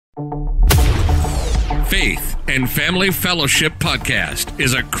Faith and Family Fellowship Podcast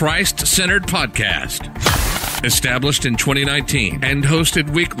is a Christ-centered podcast. Established in 2019 and hosted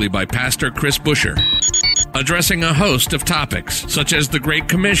weekly by Pastor Chris Busher. Addressing a host of topics such as the Great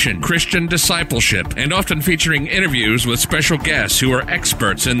Commission, Christian discipleship, and often featuring interviews with special guests who are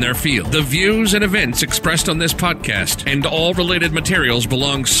experts in their field. The views and events expressed on this podcast and all related materials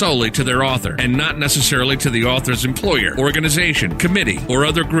belong solely to their author and not necessarily to the author's employer, organization, committee, or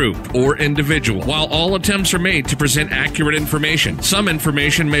other group or individual. While all attempts are made to present accurate information, some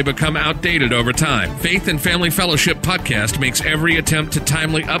information may become outdated over time. Faith and Family Fellowship Podcast makes every attempt to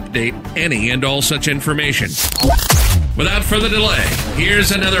timely update any and all such information. Without further delay,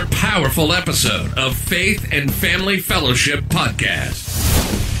 here's another powerful episode of Faith and Family Fellowship Podcast.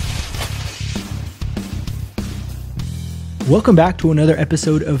 Welcome back to another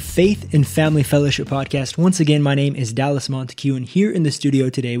episode of Faith and Family Fellowship Podcast. Once again, my name is Dallas Monticue, and here in the studio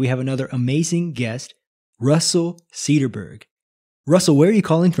today, we have another amazing guest, Russell Cederberg. Russell, where are you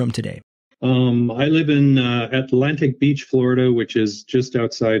calling from today? I live in Atlantic Beach, Florida, which is just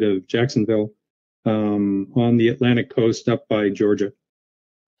outside of Jacksonville. On the Atlantic coast up by Georgia.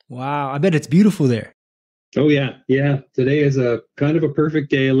 Wow, I bet it's beautiful there. Oh, yeah. Today is a kind of a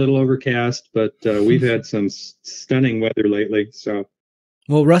perfect day, a little overcast, but we've had some stunning weather lately. So,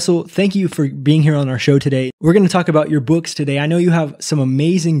 well, Russell, thank you for being here on our show today. We're going to talk about your books today. I know you have some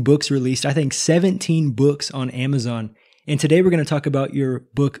amazing books released, I think 17 books on Amazon. And today we're going to talk about your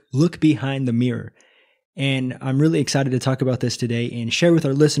book, Look Behind the Mirror. And I'm really excited to talk about this today and share with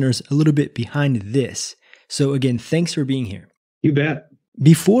our listeners a little bit behind this. So again, thanks for being here. You bet.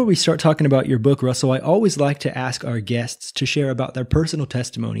 Before we start talking about your book, Russell, I always like to ask our guests to share about their personal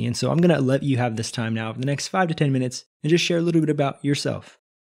testimony. And so I'm going to let you have this time now for the next 5 to 10 minutes and just share a little bit about yourself.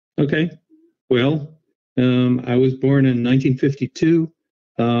 Okay. Well, I was born in 1952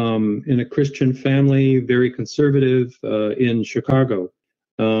 in a Christian family, very conservative, in Chicago.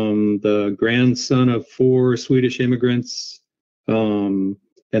 The grandson of 4 Swedish immigrants, and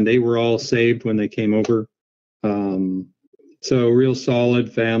they were all saved when they came over. So real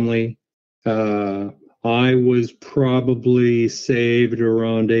solid family. I was probably saved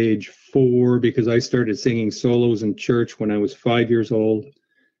around age 4 because I started singing solos in church when I was 5 years old.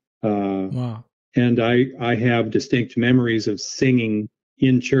 Wow. And I have distinct memories of singing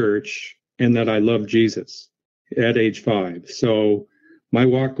in church and that I loved Jesus at age 5. So my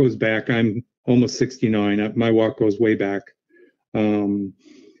walk goes back. I'm almost 69. My walk goes way back.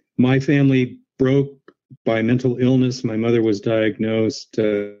 My family broke by mental illness. My mother was diagnosed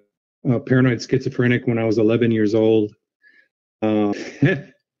paranoid schizophrenic when I was 11 years old. A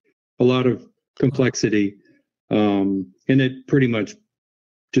lot of complexity, and it pretty much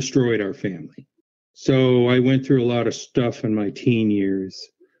destroyed our family. So I went through a lot of stuff in my teen years.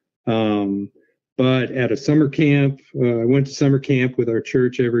 But at a summer camp, I went to summer camp with our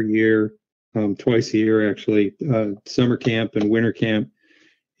church every year, twice a year actually, summer camp and winter camp.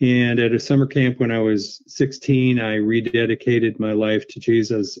 And at a summer camp when I was 16, I rededicated my life to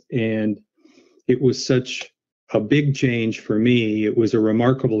Jesus. And it was such a big change for me. It was a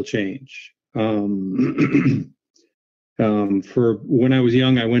remarkable change. For when I was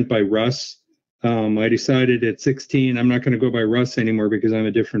young, I went by Russ. I decided at 16, I'm not going to go by Russ anymore because I'm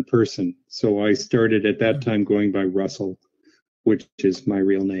a different person. So I started at that time going by Russell, which is my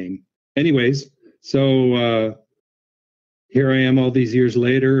real name. Anyways, so here I am all these years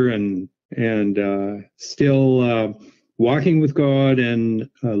later and still walking with God and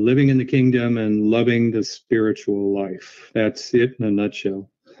living in the kingdom and loving the spiritual life. That's it in a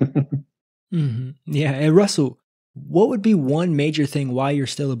nutshell. Mm-hmm. Yeah. And Russell, what would be one major thing why you're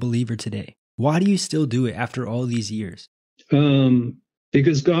still a believer today? Why do you still do it after all these years?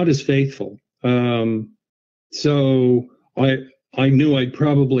 Because God is faithful. So I knew I'd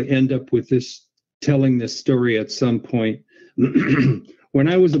probably end up with telling this story at some point. When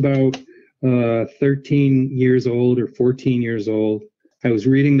I was about 13 years old or 14 years old, I was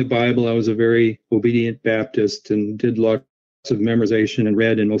reading the Bible. I was a very obedient Baptist and did lots of memorization and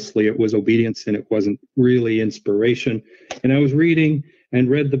read, and mostly it was obedience and it wasn't really inspiration. And I was reading and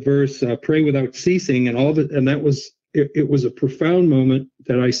read the verse, pray without ceasing, and all of it. And that was, it was a profound moment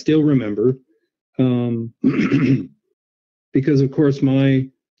that I still remember. Because of course my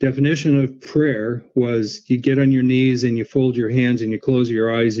definition of prayer was you get on your knees and you fold your hands and you close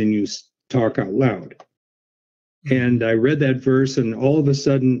your eyes and you talk out loud. And I read that verse and all of a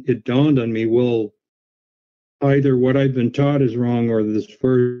sudden it dawned on me, well, either what I've been taught is wrong or this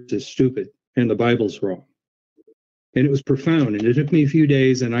verse is stupid and the Bible's wrong. And it was profound. And it took me a few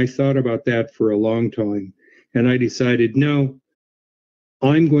days and I thought about that for a long time. And I decided, no,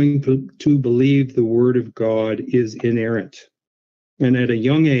 I'm going to believe the Word of God is inerrant. And at a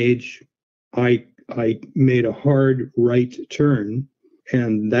young age, I made a hard right turn,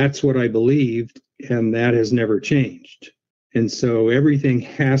 and that's what I believed, and that has never changed. And so everything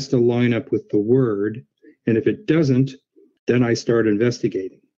has to line up with the Word, and if it doesn't, then I start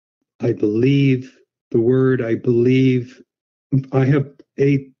investigating. I believe the Word. I believe I have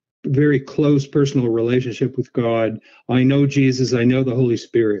a very close personal relationship with God. I know Jesus. I know the Holy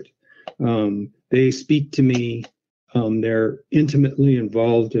Spirit. They speak to me. They're intimately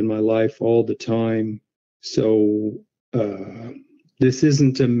involved in my life all the time. So this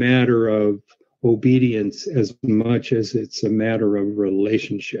isn't a matter of obedience as much as it's a matter of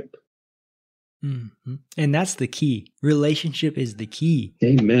relationship. Mm-hmm. And that's the key. Relationship is the key.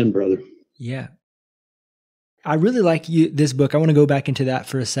 Amen, brother. Yeah. I really like this book. I want to go back into that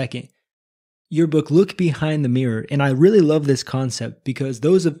for a second. Your book, Look Behind the Mirror. And I really love this concept because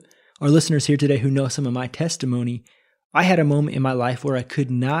those of our listeners here today who know some of my testimony, I had a moment in my life where I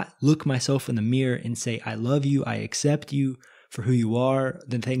could not look myself in the mirror and say, I love you, I accept you for who you are,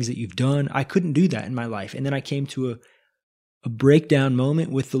 the things that you've done. I couldn't do that in my life. And then I came to a breakdown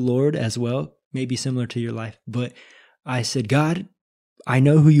moment with the Lord as well, maybe similar to your life. But I said, God, I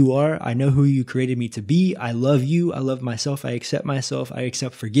know who you are. I know who you created me to be. I love you. I love myself. I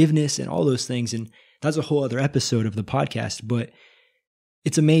accept forgiveness and all those things. And that's a whole other episode of the podcast. But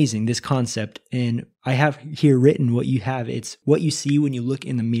it's amazing, this concept. And I have here written what you have. It's what you see when you look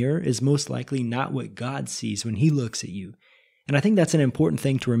in the mirror is most likely not what God sees when he looks at you. And I think that's an important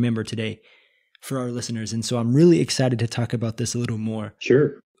thing to remember today for our listeners. And so I'm really excited to talk about this a little more.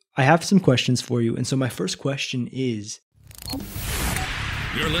 Sure. I have some questions for you. And so my first question is...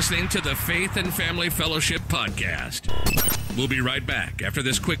 You're listening to the Faith and Family Fellowship Podcast. We'll be right back after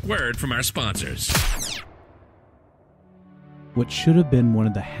this quick word from our sponsors. What should have been one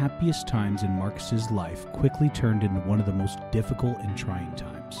of the happiest times in Marcus's life quickly turned into one of the most difficult and trying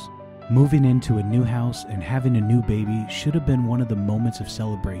times. Moving into a new house and having a new baby should have been one of the moments of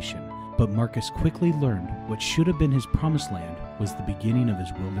celebration, but Marcus quickly learned what should have been his promised land was the beginning of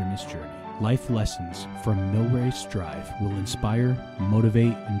his wilderness journey. Life lessons from Millrace Drive will inspire,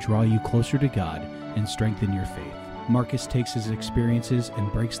 motivate, and draw you closer to God and strengthen your faith. Marcus takes his experiences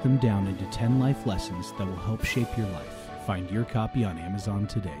and breaks them down into 10 life lessons that will help shape your life. Find your copy on Amazon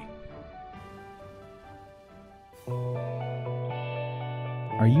today.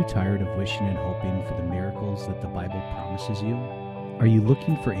 Are you tired of wishing and hoping for the miracles that the Bible promises you? Are you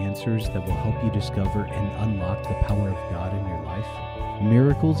looking for answers that will help you discover and unlock the power of God in your life?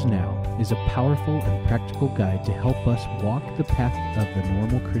 Miracles Now is a powerful and practical guide to help us walk the path of the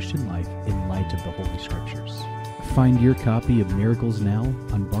normal Christian life in light of the Holy Scriptures. Find your copy of Miracles Now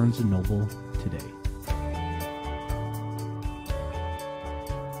on Barnes & Noble today.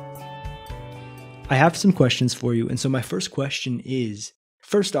 I have some questions for you. And so my first question is,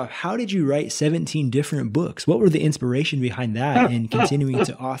 first off, how did you write 17 different books? What were the inspiration behind that and continuing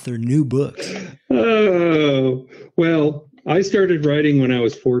to author new books? Oh, well, I started writing when I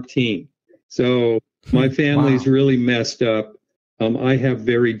was 14. So my family's really messed up. I have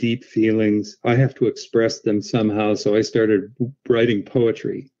very deep feelings. I have to express them somehow. So I started writing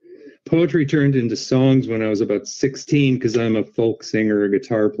poetry. Poetry turned into songs when I was about 16 because I'm a folk singer, a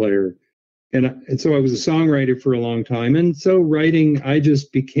guitar player. And so I was a songwriter for a long time. And so writing, I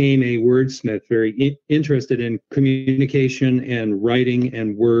just became a wordsmith, very interested in communication and writing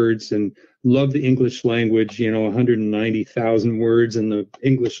and words, and love the English language, 190,000 words in the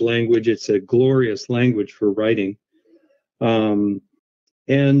English language. It's a glorious language for writing.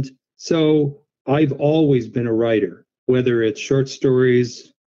 And so I've always been a writer, whether it's short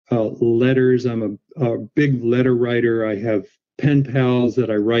stories, letters. I'm a big letter writer. I have pen pals that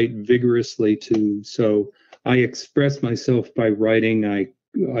I write vigorously to. So I express myself by writing. I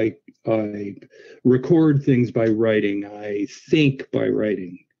record things by writing. I think by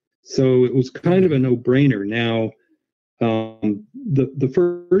writing. So it was kind of a no-brainer. Now, the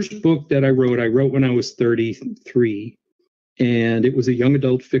first book that I wrote when I was 33, and it was a young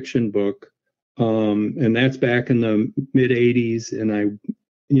adult fiction book. And that's back in the mid 80s. And I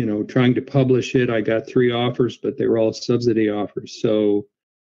trying to publish it. I got 3 offers, but they were all subsidy offers. So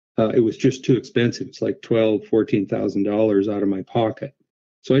it was just too expensive. It's like $14,000 out of my pocket.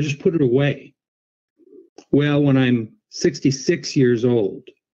 So I just put it away. Well, when I'm 66 years old,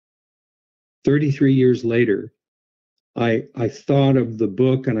 33 years later, I thought of the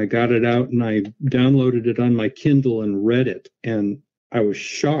book and I got it out and I downloaded it on my Kindle and read it. And I was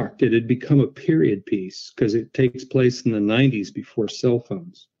shocked. It had become a period piece because it takes place in the 90s before cell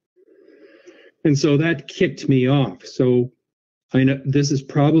phones. And so that kicked me off. So I know this is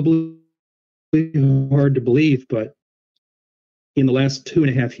probably hard to believe, but in the last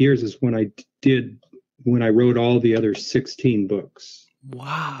 2.5 years is when I wrote all the other 16 books.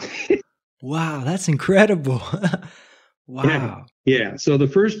 Wow. Wow, that's incredible. Wow. Yeah. So the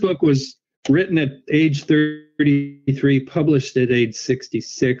first book was written at age 33, published at age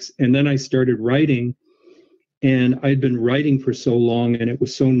 66. And then I started writing, and I'd been writing for so long, and it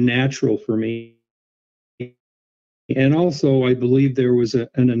was so natural for me. And also, I believe there was an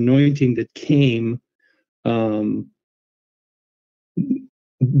anointing that came.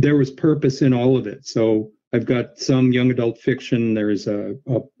 There was purpose in all of it. So I've got some young adult fiction. There's a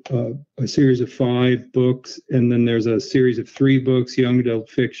series of 5 books, and then there's a series of 3 books, young adult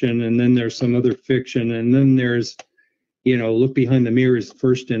fiction, and then there's some other fiction, and then there's, Look Behind the Mirror is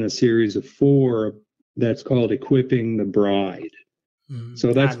first in a series of 4 that's called Equipping the Bride.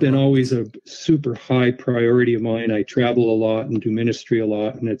 So that's been always a super high priority of mine. I travel a lot and do ministry a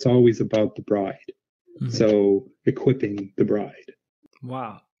lot, and it's always about the bride. So equipping the bride.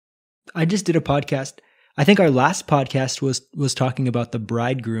 Wow. I just did a podcast. I think our last podcast was talking about the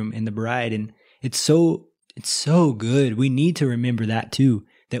bridegroom and the bride, and it's so good. We need to remember that too,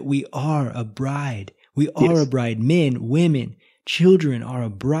 that we are a bride. We are a bride. Men, women, children are a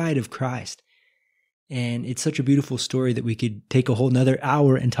bride of Christ. And it's such a beautiful story that we could take a whole nother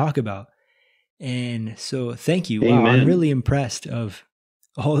hour and talk about. And so thank you. Amen. Wow, I'm really impressed of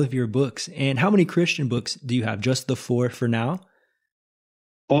all of your books. And how many Christian books do you have? Just the 4 for now?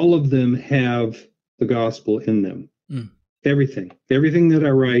 All of them have the gospel in them. Everything that I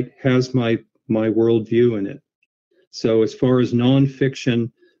write has my worldview in it. So as far as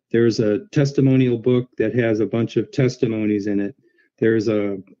nonfiction, there's a testimonial book that has a bunch of testimonies in it. There's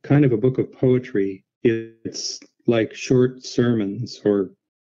a kind of a book of poetry. It's like short sermons, or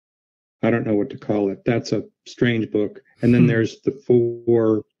I don't know what to call it. That's a strange book. And then there's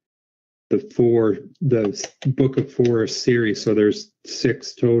the book of 4 series. So there's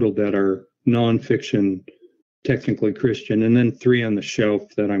 6 total that are nonfiction, technically Christian, and then 3 on the shelf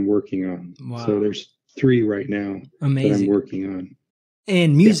that I'm working on. Wow. So there's 3 right now. Amazing. That I'm working on.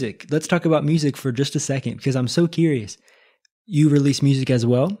 And music. Let's talk about music for just a second, because I'm so curious. You release music as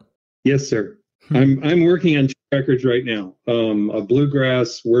well? Yes, sir. I'm working on 2 records right now. A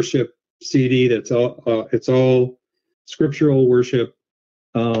bluegrass worship CD that's it's all scriptural worship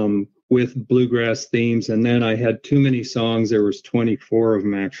with bluegrass themes. And then I had too many songs. There was 24 of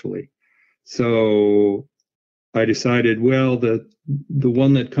them actually. So I decided, well, the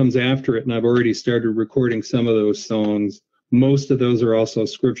one that comes after it, and I've already started recording some of those songs. Most of those are also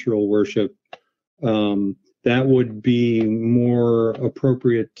scriptural worship. That would be more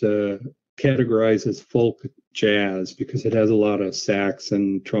appropriate to categorize as folk jazz, because it has a lot of sax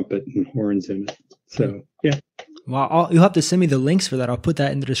and trumpet and horns in it. So, yeah. Well, you'll have to send me the links for that. I'll put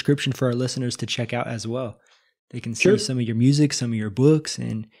that in the description for our listeners to check out as well. They can see some of your music, some of your books,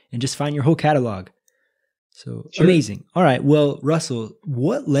 and just find your whole catalog. So amazing. All right. Well, Russell,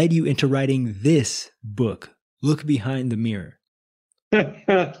 what led you into writing this book, Look Behind the Mirror?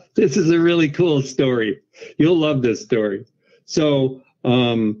 This is a really cool story. You'll love this story. So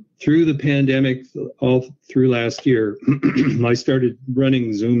through the pandemic, all through last year, I started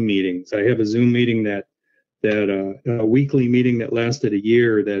running Zoom meetings. I have a Zoom meeting that a weekly meeting that lasted a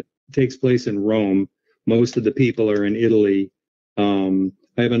year that takes place in Rome. Most of the people are in Italy. I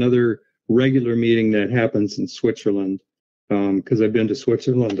have another regular meeting that happens in Switzerland, because I've been to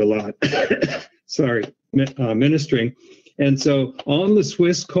Switzerland a lot. Sorry, ministering. And so on the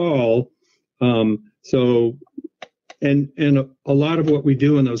Swiss call, and a lot of what we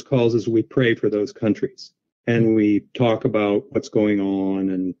do in those calls is we pray for those countries, and we talk about what's going on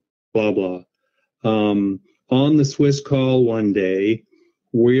and blah, blah. On the Swiss call one day,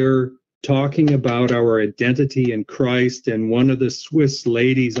 we're talking about our identity in Christ, and one of the Swiss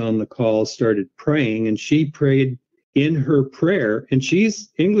ladies on the call started praying, and she prayed in her prayer, and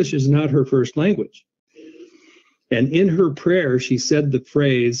English is not her first language. And in her prayer, she said the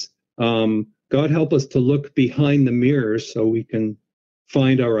phrase, God help us to look behind the mirror so we can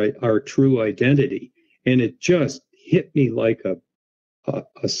find our true identity. And it just hit me like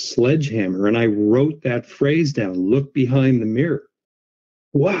a sledgehammer. And I wrote that phrase down, look behind the mirror.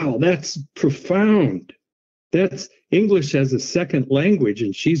 Wow, that's profound. That's English as a second language,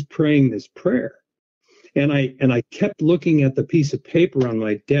 and she's praying this prayer. And I kept looking at the piece of paper on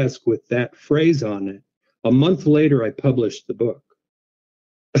my desk with that phrase on it. A month later, I published the book.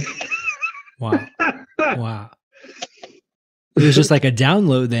 Wow. Wow. It was just like a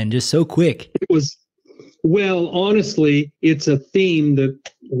download then, just so quick. It was, well, honestly, it's a theme that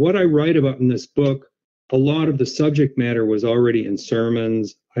what I write about in this book a lot of the subject matter was already in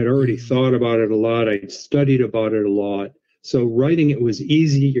sermons. I'd already thought about it a lot. I'd studied about it a lot. So writing it was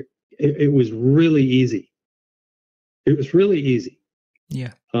easy. It was really easy. It was really easy.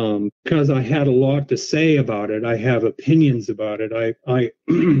 Yeah. Because I had a lot to say about it. I have opinions about it. I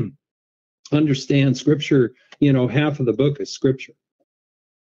understand scripture. Half of the book is scripture.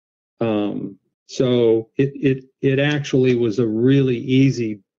 So it actually was a really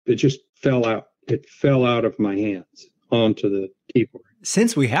easy, it just fell out. It fell out of my hands onto the keyboard.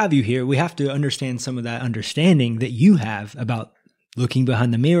 Since we have you here, we have to understand some of that understanding that you have about looking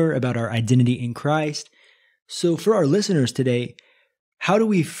behind the mirror, about our identity in Christ. So for our listeners today, how do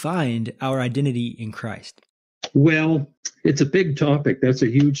we find our identity in Christ? Well, it's a big topic. That's a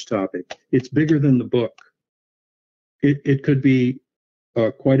huge topic. It's bigger than the book. It could be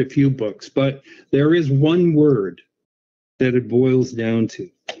quite a few books, but there is one word that it boils down to,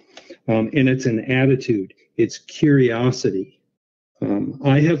 and it's an attitude. It's curiosity.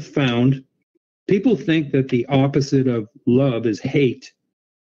 I have found people think that the opposite of love is hate,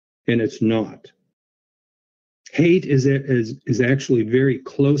 and it's not. Hate is actually very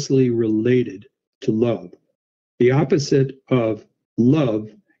closely related to love. The opposite of love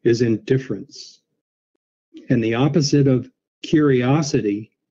is indifference. And the opposite of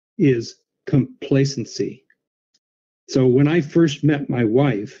curiosity is complacency. So when I first met my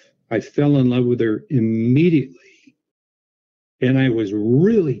wife, I fell in love with her immediately. And I was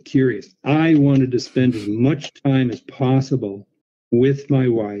really curious. I wanted to spend as much time as possible with my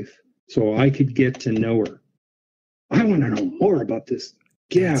wife so I could get to know her. I want to know more about this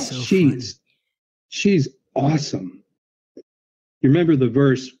gal. So she's awesome. You remember the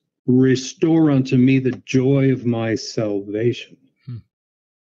verse, restore unto me the joy of my salvation.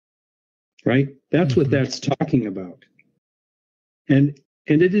 Right? That's what that's talking about. And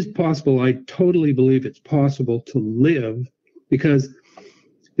it is possible. I totally believe it's possible to live, because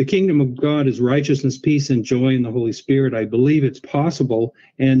the kingdom of God is righteousness, peace, and joy in the Holy Spirit. I believe it's possible,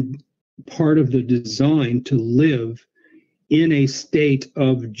 and part of the design to live in a state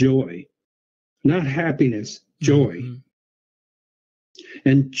of joy, not happiness, joy.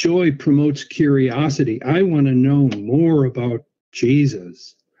 And joy promotes curiosity. I want to know more about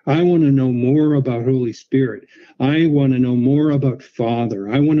Jesus. I want to know more about Holy Spirit. I want to know more about Father.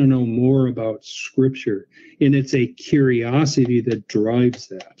 I want to know more about Scripture. And it's a curiosity that drives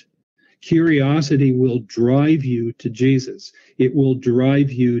that. Curiosity will drive you to Jesus. It will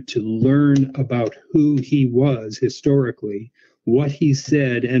drive you to learn about who he was historically, what he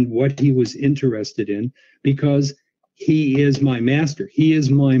said, and what he was interested in, because he is my master. He is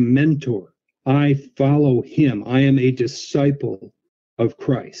my mentor. I follow him. I am a disciple of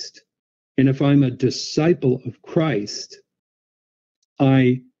Christ. And if I'm a disciple of Christ,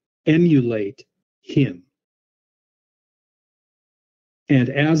 I emulate him. And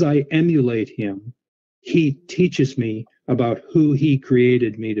as I emulate him, he teaches me about who he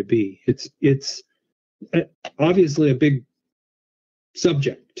created me to be. It's obviously a big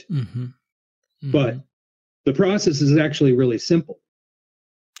subject, but the process is actually really simple.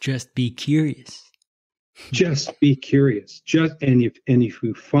 Just be curious. Just be curious. And if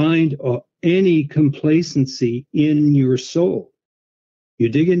you find any complacency in your soul, you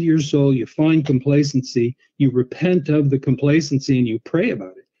dig into your soul, you find complacency, you repent of the complacency, and you pray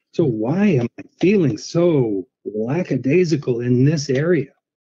about it. So why am I feeling so lackadaisical in this area?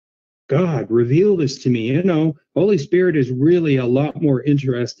 God, reveal this to me. Holy Spirit is really a lot more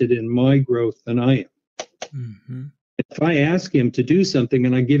interested in my growth than I am. If I ask him to do something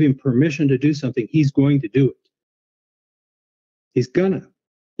and I give him permission to do something, he's going to do it. He's gonna.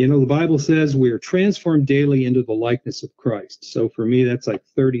 The Bible says we are transformed daily into the likeness of Christ. So for me, that's like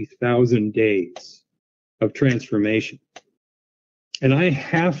 30,000 days of transformation. And I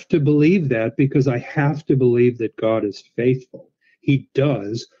have to believe that, because I have to believe that God is faithful. He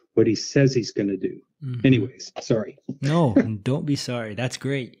does what he says he's going to do. Anyways, sorry. No, don't be sorry. That's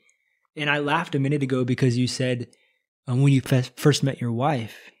great. And I laughed a minute ago because you said when you first met your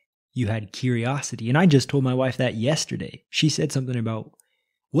wife, you had curiosity. And I just told my wife that yesterday. She said something about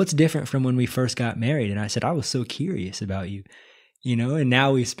what's different from when we first got married. And I said, I was so curious about you, and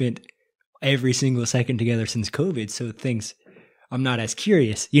now we've spent every single second together since COVID. So I'm not as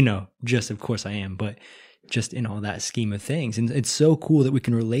curious, just of course I am, but just in all that scheme of things. And it's so cool that we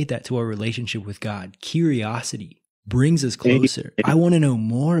can relate that to our relationship with God. Curiosity brings us closer. I want to know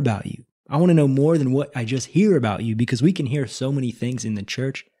more about you. I want to know more than what I just hear about you, because we can hear so many things in the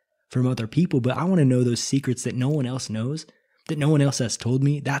church from other people, but I want to know those secrets that no one else knows, that no one else has told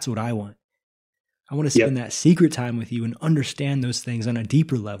me. That's what I want. I want to spend that secret time with you and understand those things on a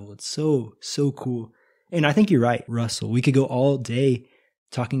deeper level. It's so, so cool. And I think you're right, Russell. We could go all day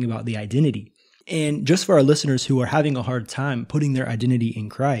talking about the identity. And just for our listeners who are having a hard time putting their identity in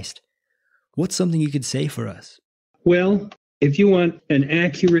Christ, what's something you could say for us? Well, if you want an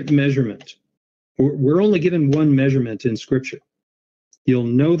accurate measurement, we're only given one measurement in Scripture. You'll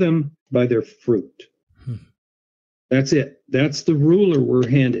know them by their fruit. That's it. That's the ruler we're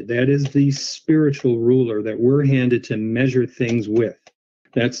handed. That is the spiritual ruler that we're handed to measure things with.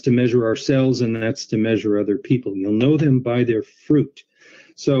 That's to measure ourselves, and that's to measure other people. You'll know them by their fruit.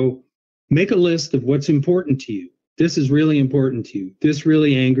 So make a list of what's important to you. This is really important to you. This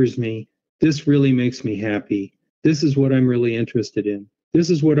really angers me. This really makes me happy. This is what I'm really interested in. This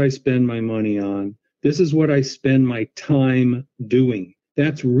is what I spend my money on. This is what I spend my time doing.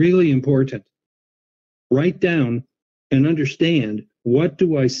 That's really important. Write down and understand, what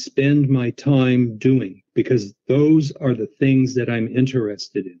do I spend my time doing? Because those are the things that I'm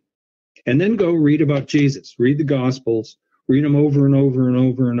interested in. And then go read about Jesus. Read the Gospels. Read them over and over and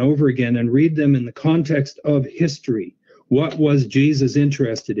over and over again, and read them in the context of history. What was Jesus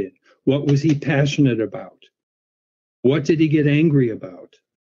interested in? What was he passionate about? What did he get angry about?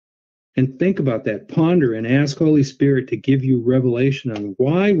 And think about that. Ponder and ask Holy Spirit to give you revelation on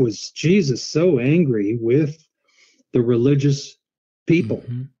why was Jesus so angry with the religious people.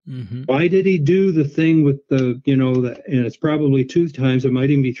 Why did he do the thing with the, and it's probably 2 times, it might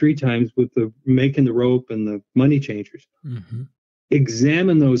even be 3 times, with the making the rope and the money changers.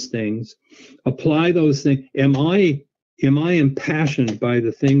 Examine those things, apply those things. Am I impassioned by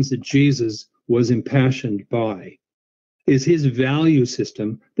the things that Jesus was impassioned by? Is his value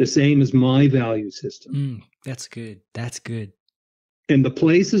system the same as my value system? That's good. That's good. And the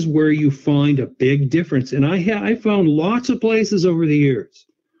places where you find a big difference, and I found lots of places over the years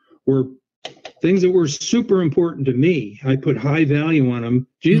where things that were super important to me, I put high value on them.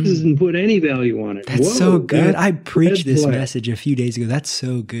 Jesus didn't put any value on it. That's so good. I preached this message a few days ago. That's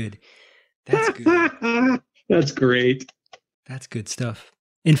so good. That's good. That's great. That's good stuff.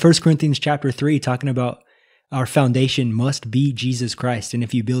 In 1 Corinthians chapter 3, talking about our foundation must be Jesus Christ. And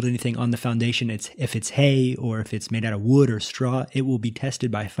if you build anything on the foundation, if it's hay or if it's made out of wood or straw, it will be tested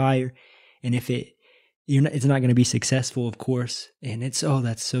by fire. And if it's not going to be successful, of course. And that's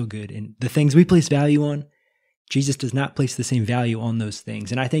so good. And the things we place value on, Jesus does not place the same value on those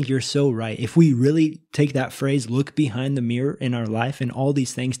things. And I think you're so right. If we really take that phrase, look behind the mirror in our life and all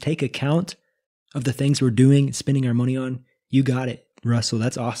these things, take account of the things we're doing, spending our money on, you got it, Russell.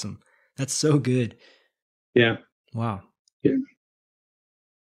 That's awesome. That's so good. Yeah. Wow. Yeah.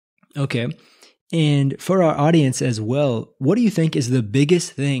 Okay. And for our audience as well, what do you think is the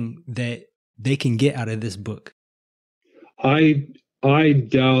biggest thing that they can get out of this book? I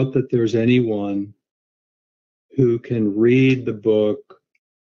doubt that there's anyone who can read the book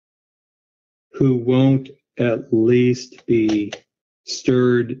who won't at least be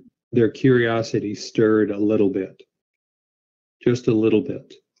stirred, their curiosity stirred a little bit. Just a little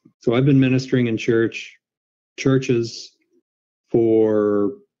bit. So I've been ministering in churches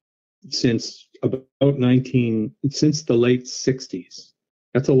since the late 60s.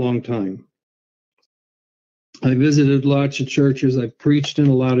 That's a long time. I visited lots of churches. I've preached in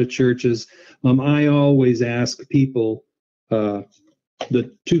a lot of churches. I always ask people the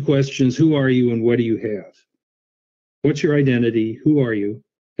 2 questions: who are you and what do you have? What's your identity? Who are you?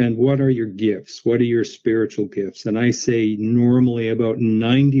 And what are your gifts? What are your spiritual gifts? And I say normally about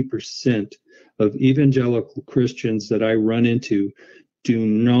 90% of evangelical Christians that I run into do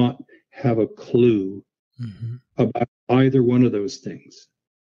not have a clue about either one of those things.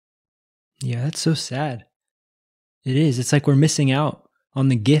 Yeah, that's so sad. It is. It's like we're missing out on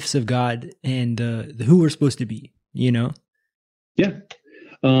the gifts of God and who we're supposed to be, Yeah.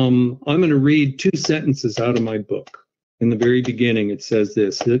 I'm going to read 2 sentences out of my book. In the very beginning, it says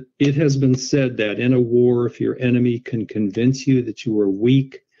this: that it has been said that in a war, if your enemy can convince you that you are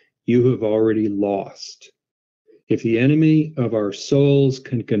weak, you have already lost. If the enemy of our souls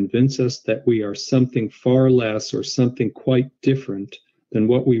can convince us that we are something far less or something quite different than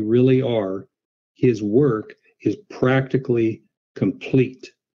what we really are, his work is practically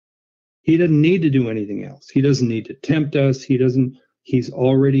complete. He doesn't need to do anything else. He doesn't need to tempt us. He's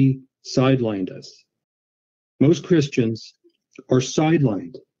already sidelined us. Most Christians are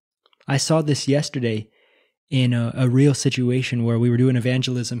sidelined. I saw this yesterday in a real situation where we were doing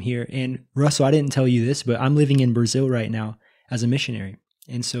evangelism here. And Russell, I didn't tell you this, but I'm living in Brazil right now as a missionary.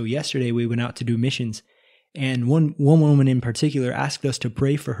 And so yesterday we went out to do missions. And one woman in particular asked us to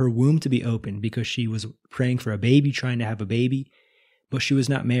pray for her womb to be open because she was praying for a baby, trying to have a baby, but she was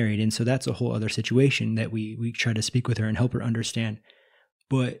not married. And so that's a whole other situation that we try to speak with her and help her understand.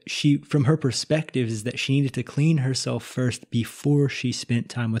 but from her perspective, is that she needed to clean herself first before she spent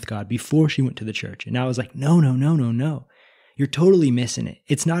time with God, before she went to the church. And I was like, no. You're totally missing it.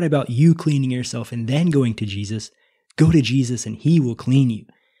 It's not about you cleaning yourself and then going to Jesus. Go to Jesus and he will clean you.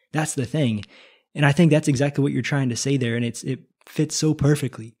 That's the thing. And I think that's exactly what you're trying to say there. And it fits so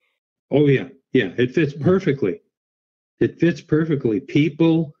perfectly. Oh, yeah. Yeah, it fits perfectly. It fits perfectly.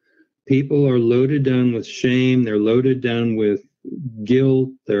 People are loaded down with shame. They're loaded down with guilt.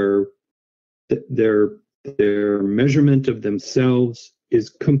 Their measurement of themselves is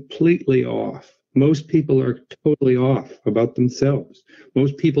completely off. Most people are totally off about themselves.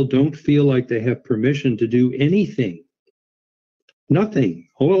 Most people don't feel like they have permission to do anything. Nothing.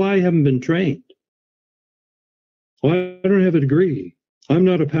 Oh, well, I haven't been trained. Well, I don't have a degree. I'm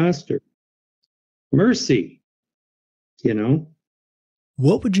not a pastor. Mercy,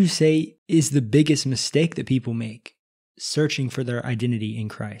 What would you say is the biggest mistake that people make searching for their identity in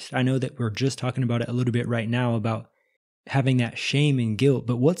Christ? I know that we're just talking about it a little bit right now about having that shame and guilt,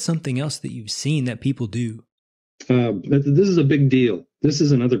 but what's something else that you've seen that people do? This is a big deal. This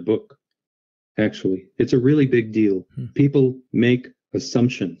is another book, actually. It's a really big deal. People make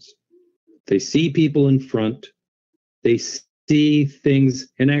assumptions. They see people in front. They see things,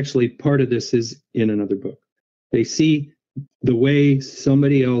 and actually part of this is in another book. They see the way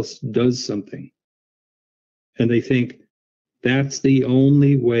somebody else does something, and they think that's the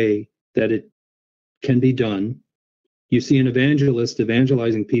only way that it can be done. You see an evangelist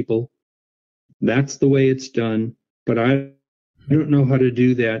evangelizing people. That's the way it's done, but I don't know how to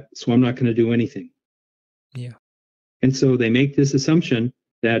do that, so I'm not going to do anything. Yeah. And so they make this assumption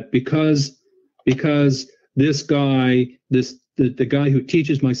that because this guy, the guy who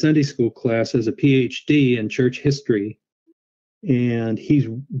teaches my Sunday school class has a PhD in church history, and he's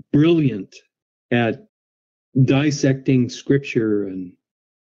brilliant at dissecting scripture,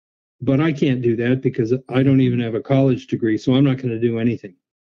 but I can't do that because I don't even have a college degree, so I'm not going to do anything.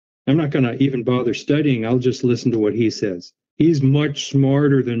 I'm not going to even bother studying. I'll just listen to what he says. He's much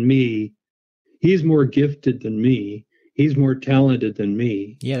smarter than me. He's more gifted than me. He's more talented than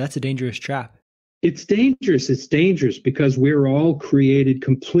me. Yeah, that's a dangerous trap. It's dangerous. It's dangerous because we're all created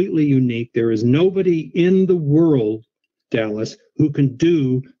completely unique. There is nobody in the world, Dallas, who can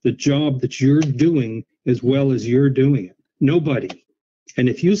do the job that you're doing as well as you're doing it. Nobody. And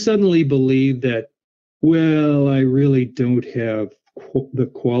if you suddenly believe that, well, I really don't have the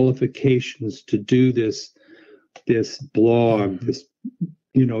qualifications to do this blog,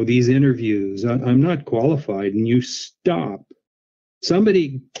 these interviews, I'm not qualified, and you stop.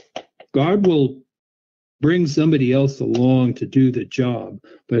 God will bring somebody else along to do the job,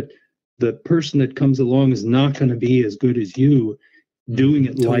 but the person that comes along is not going to be as good as you doing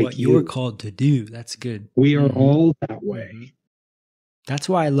it like what you're called to do. That's good. We are all that way. That's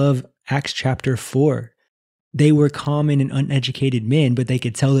why I love Acts chapter 4. They were common and uneducated men, but they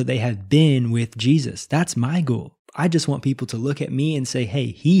could tell that they had been with Jesus. That's my goal. I just want people to look at me and say,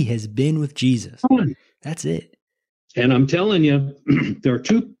 hey, he has been with Jesus. That's it. And I'm telling you,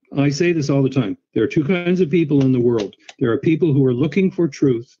 I say this all the time. There are two kinds of people in the world. There are people who are looking for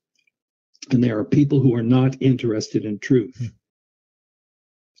truth, and there are people who are not interested in truth.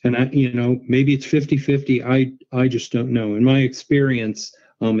 And maybe it's 50-50. I just don't know. In my experience,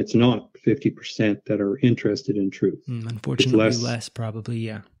 it's not 50% that are interested in truth. Unfortunately, less probably,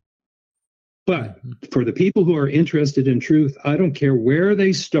 yeah. But for the people who are interested in truth, I don't care where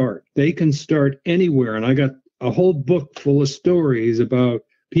they start. They can start anywhere. And I got a whole book full of stories about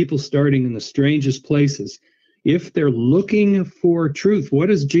people starting in the strangest places. If they're looking for truth, what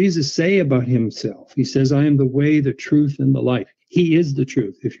does Jesus say about himself? He says, I am the way, the truth, and the life. He is the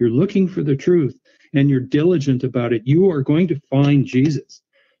truth. If you're looking for the truth and you're diligent about it, you are going to find Jesus,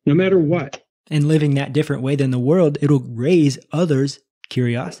 no matter what. And living that different way than the world, it'll raise others'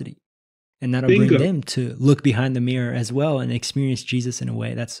 curiosity. And that'll bring them to look behind the mirror as well and experience Jesus in a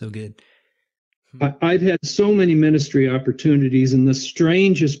way. That's so good. I've had so many ministry opportunities in the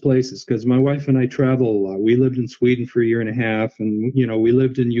strangest places because my wife and I travel a lot. We lived in Sweden for 1.5 years, and we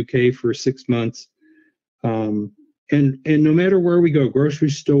lived in UK for 6 months. And no matter where we go, grocery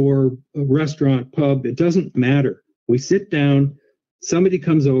store, restaurant, pub, it doesn't matter. We sit down, somebody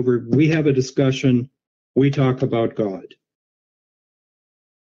comes over, we have a discussion, we talk about God.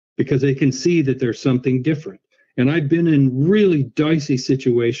 Because they can see that there's something different. And I've been in really dicey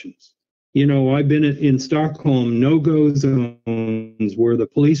situations. I've been in Stockholm, no-go zones where the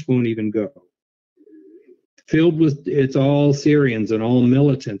police won't even go. Filled with, it's all Syrians and all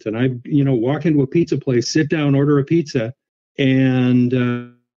militant. And I, walk into a pizza place, sit down, order a pizza, and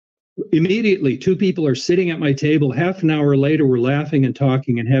Immediately, two people are sitting at my table. Half an hour later, we're laughing and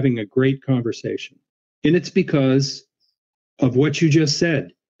talking and having a great conversation. And it's because of what you just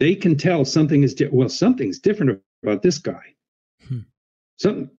said. They can tell something is something's different about this guy.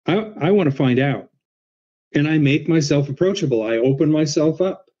 Something I want to find out. And I make myself approachable. I open myself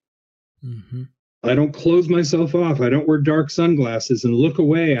up. Mm-hmm. I don't close myself off. I don't wear dark sunglasses and look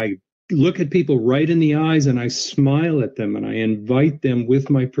away. I look at people right in the eyes and I smile at them and I invite them with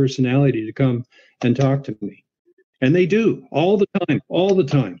my personality to come and talk to me. And they do all the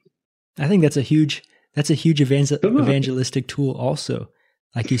time. I think that's a huge evangelistic tool also.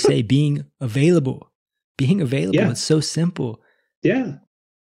 Like you say, being available. Yeah. It's so simple. Yeah.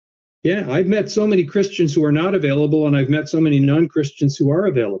 Yeah. I've met so many Christians who are not available, and I've met so many non-Christians who are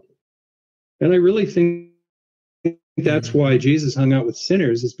available. And I really think that's why Jesus hung out with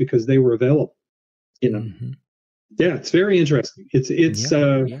sinners, is because they were available. You know? Mm-hmm. Yeah, it's very interesting.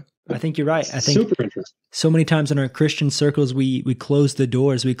 I think you're right. I think super interesting. So many times in our Christian circles, we close the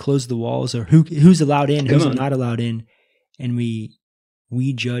doors, we close the walls, or who's allowed in, who's not allowed in, and we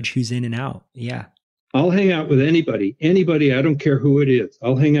judge who's in and out. Yeah. I'll hang out with anybody. I don't care who it is.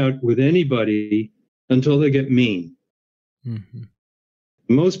 I'll hang out with anybody until they get mean. Mm-hmm.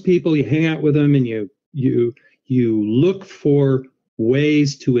 Most people, you hang out with them and you look for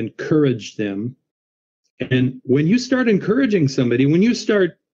ways to encourage them. And when you start encouraging somebody, when you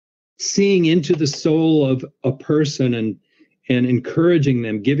start seeing into the soul of a person and encouraging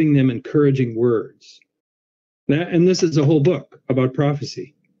them, giving them encouraging words, and this is a whole book about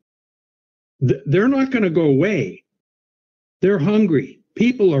prophecy, they're not going to go away. They're hungry.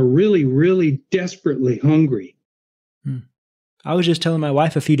 People are really, really desperately hungry. I was just telling my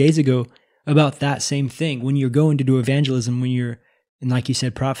wife a few days ago about that same thing. When you're going to do evangelism, and like you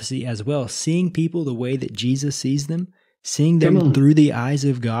said, prophecy as well, seeing people the way that Jesus sees them, seeing them through the eyes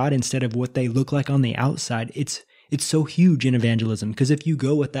of God instead of what they look like on the outside, it's so huge in evangelism. Because if you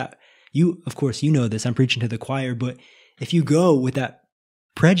go with that, of course, you know this, I'm preaching to the choir, but if you go with that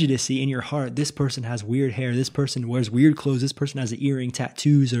prejudice in your heart, this person has weird hair, this person wears weird clothes, this person has an earring,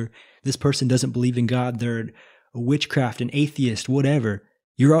 tattoos, or this person doesn't believe in God, they're a witchcraft, an atheist, whatever,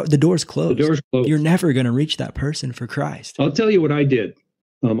 the door's closed. You're never going to reach that person for Christ. I'll tell you what I did.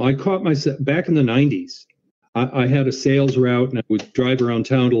 I caught myself back in the 90s. I had a sales route, and I would drive around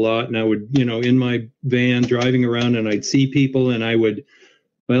town a lot, and I would, in my van driving around, and I'd see people, and I would,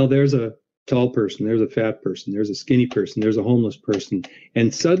 there's a tall person, there's a fat person, there's a skinny person, there's a homeless person.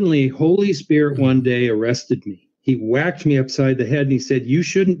 And suddenly, Holy Spirit one day arrested me. He whacked me upside the head and he said, "You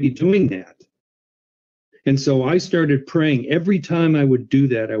shouldn't be doing that." And so I started praying. Every time I would do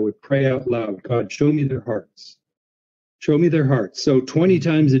that, I would pray out loud, "God, show me their hearts. Show me their hearts." So 20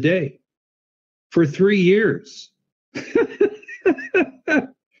 times a day for 3 years.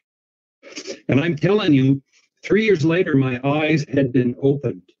 And I'm telling you, 3 years later, my eyes had been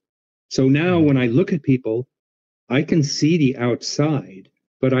opened. So now when I look at people, I can see the outside,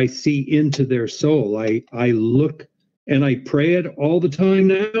 but I see into their soul. I look and I pray it all the time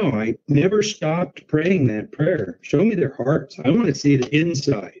now. I never stopped praying that prayer. Show me their hearts. I want to see the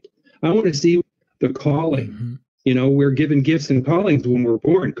inside. I want to see the calling. Mm-hmm. We're given gifts and callings when we're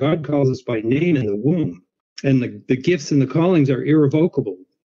born. God calls us by name in the womb. And the gifts and the callings are irrevocable.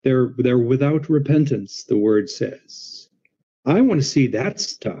 They're without repentance, the word says. I want to see that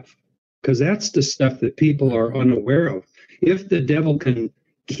stuff, because that's the stuff that people are unaware of. If the devil can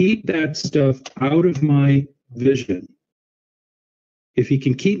keep that stuff out of my vision, if he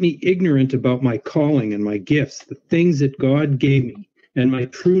can keep me ignorant about my calling and my gifts, the things that God gave me, and my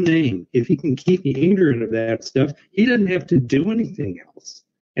true name, if he can keep me ignorant of that stuff, he doesn't have to do anything else.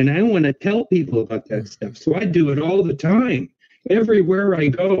 And I want to tell people about that stuff. So I do it all the time, everywhere I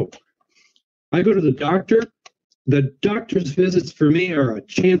go. I go to the doctor. The doctor's visits for me are a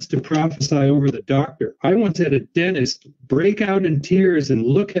chance to prophesy over the doctor. I once had a dentist break out in tears and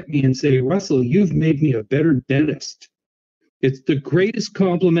look at me and say, "Russell, you've made me a better dentist." It's the greatest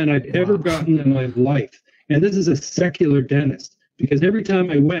compliment I've ever gotten in my life. And this is a secular dentist, because every time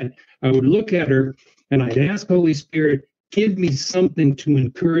I went, I would look at her and I'd ask Holy Spirit, give me something to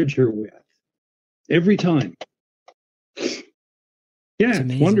encourage her with. Every time. Yeah,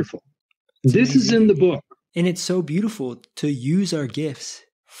 it's wonderful. This is in the book. And it's so beautiful to use our gifts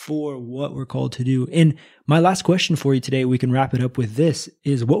for what we're called to do. And my last question for you today, we can wrap it up with this,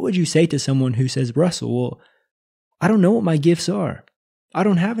 is what would you say to someone who says, "Russell, well, I don't know what my gifts are. I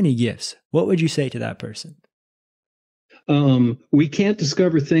don't have any gifts." What would you say to that person? We can't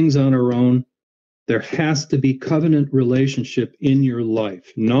discover things on our own. There has to be covenant relationship in your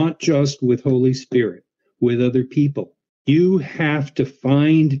life, not just with Holy Spirit, with other people. You have to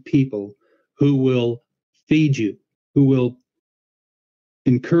find people who will feed you, who will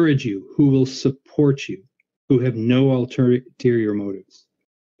encourage you, who will support you, who have no ulterior motives.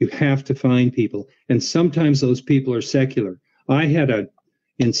 You have to find people. And sometimes those people are secular.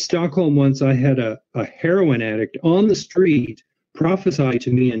 In Stockholm once, I had a heroin addict on the street prophesy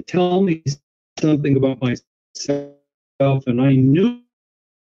to me and tell me something about myself, and I knew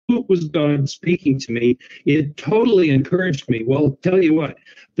it was God speaking to me. It totally encouraged me. Well, tell you what,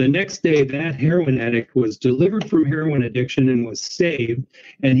 the next day that heroin addict was delivered from heroin addiction and was saved,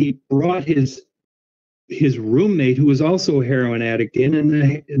 and he brought his roommate, who was also a heroin addict, in,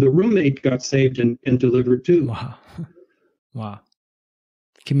 and the roommate got saved and delivered too. Wow.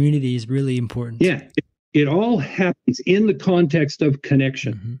 Community is really important. Yeah. It all happens in the context of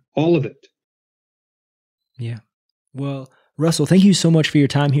connection, Mm-hmm. all of it. Yeah. Well, Russell, thank you so much for your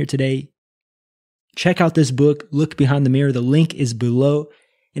time here today. Check out this book, Look Behind the Mirror. The link is below.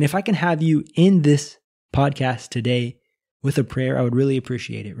 And if I can have you in this podcast today with a prayer, I would really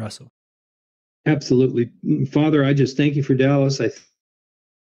appreciate it, Russell. Absolutely. Father, I just thank you for Dallas. I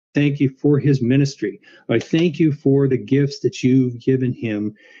thank you for his ministry. I thank you for the gifts that you've given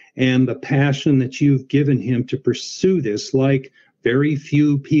him and the passion that you've given him to pursue this like very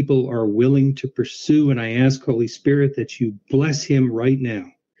few people are willing to pursue. And I ask, Holy Spirit, that you bless him right now.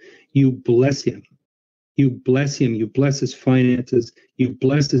 You bless him. You bless him. You bless his finances. You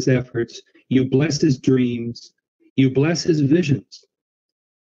bless his efforts. You bless his dreams. You bless his visions.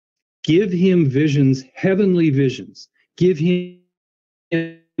 Give him visions, heavenly visions. Give him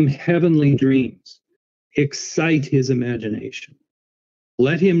heavenly dreams. Excite his imagination.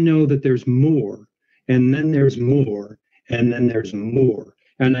 Let him know that there's more, and then there's more, and then there's more.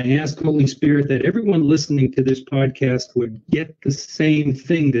 And I ask, Holy Spirit, that everyone listening to this podcast would get the same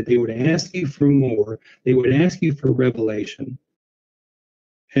thing, that they would ask you for more. They would ask you for revelation.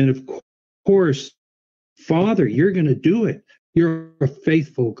 And of course, Father, you're going to do it. You're a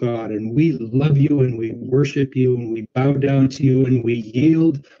faithful God, and we love you, and we worship you, and we bow down to you, and we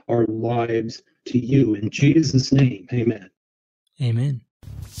yield our lives to you. In Jesus' name, amen. Amen.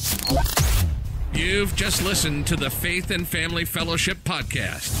 You've just listened to the Faith and Family Fellowship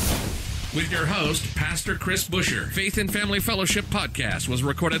Podcast with your host, Pastor Chris Busher. Faith and Family Fellowship Podcast was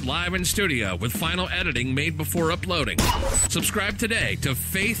recorded live in studio with final editing made before uploading. Subscribe today to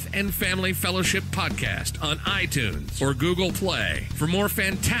Faith and Family Fellowship Podcast on iTunes or Google Play. For more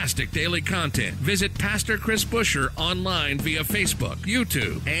fantastic daily content, visit Pastor Chris Busher online via Facebook,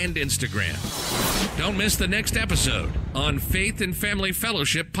 YouTube, and Instagram. Don't miss the next episode on Faith and Family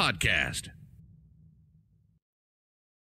Fellowship Podcast.